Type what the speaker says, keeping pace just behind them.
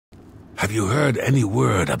Have you heard any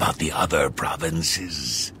word about the other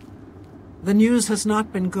provinces? The news has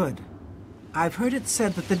not been good. I've heard it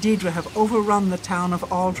said that the Daedra have overrun the town of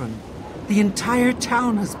Aldrin. The entire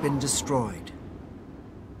town has been destroyed.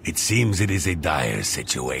 It seems it is a dire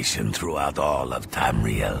situation throughout all of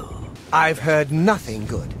Tamriel. I've heard nothing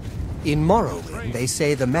good. In Morrowind, they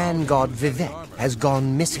say the man-god Vivek has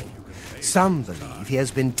gone missing. Some believe he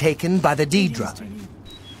has been taken by the Daedra.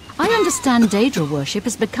 I understand Daedra worship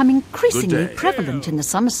has become increasingly prevalent in the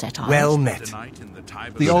Somerset Isles. Well met.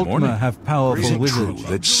 The Ultima have powerful wizards.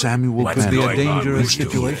 That Samuel What's Could be a going on dangerous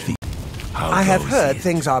with you? situation. How I have goes heard it?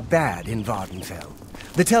 things are bad in Vardenfell.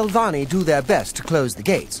 The Telvanni do their best to close the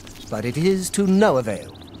gates, but it is to no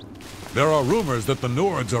avail. There are rumors that the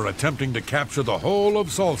Nords are attempting to capture the whole of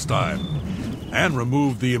Solstheim and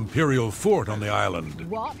remove the Imperial fort on the island.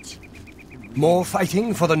 What? More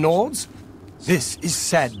fighting for the Nords? This is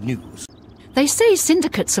sad news. They say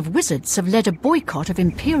syndicates of wizards have led a boycott of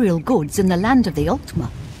Imperial goods in the land of the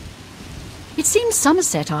Ultima. It seems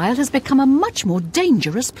Somerset Isle has become a much more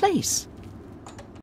dangerous place.